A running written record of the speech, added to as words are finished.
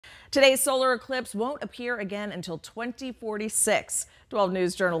Today's solar eclipse won't appear again until 2046. 12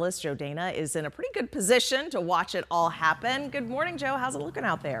 News journalist Joe Dana is in a pretty good position to watch it all happen. Good morning, Joe. How's it looking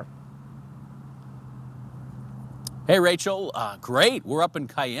out there? Hey, Rachel. Great. We're up in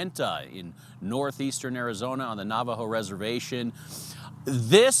Kayenta in northeastern Arizona on the Navajo Reservation.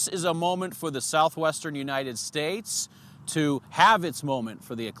 This is a moment for the southwestern United States to have its moment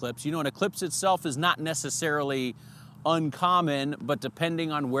for the eclipse. You know, an eclipse itself is not necessarily uncommon, but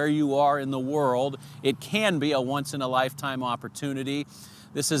depending on where you are in the world, it can be a once-in-a-lifetime opportunity.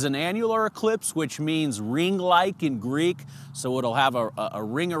 This is an annular eclipse, which means ring-like in Greek, so it'll have a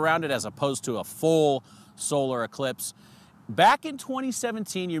ring around it as opposed to a full solar eclipse. Back in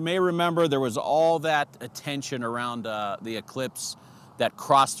 2017, you may remember there was all that attention around the eclipse that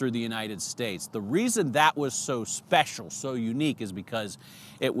crossed through the United States. The reason that was so special, so unique, is because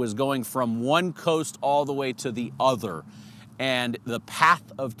it was going from one coast all the way to the other, and the path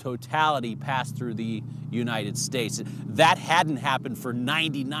of totality passed through the United States. That hadn't happened for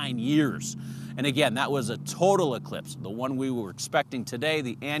 99 years. And again, that was a total eclipse. The one we were expecting today,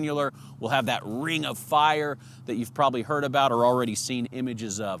 the annular, will have that ring of fire that you've probably heard about or already seen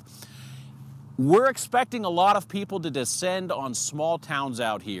images of. We're expecting a lot of people to descend on small towns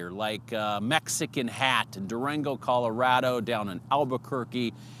out here, like Mexican Hat in Durango, Colorado, down in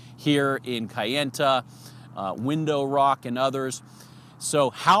Albuquerque, here in Kayenta, Window Rock, and others.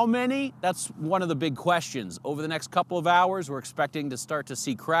 So how many? That's one of the big questions. Over the next couple of hours, we're expecting to start to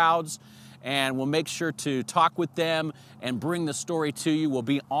see crowds, and we'll make sure to talk with them and bring the story to you. We'll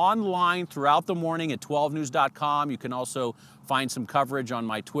be online throughout the morning at 12news.com. You can also find some coverage on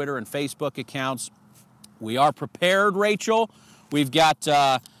my Twitter and Facebook accounts. We are prepared, Rachel. We've got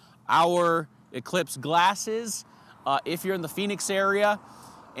our eclipse glasses. If you're in the Phoenix area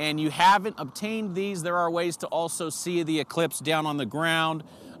and you haven't obtained these, there are ways to also see the eclipse down on the ground.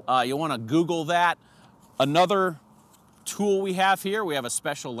 You'll want to Google that. Another tool we have here, we have a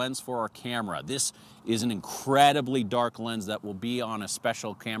special lens for our camera. This is an incredibly dark lens that will be on a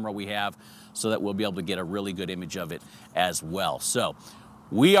special camera we have so that we'll be able to get a really good image of it as well. So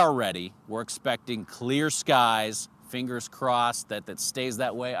we are ready. We're expecting clear skies. Fingers crossed that that stays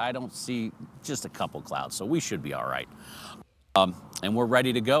that way. I don't see just a couple clouds, so we should be all right. And we're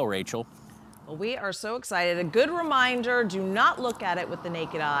ready to go, Rachel. Well, we are so excited. A good reminder, do not look at it with the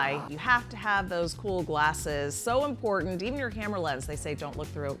naked eye. You have to have those cool glasses. So important. Even your camera lens, they say don't look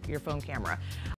through your phone camera.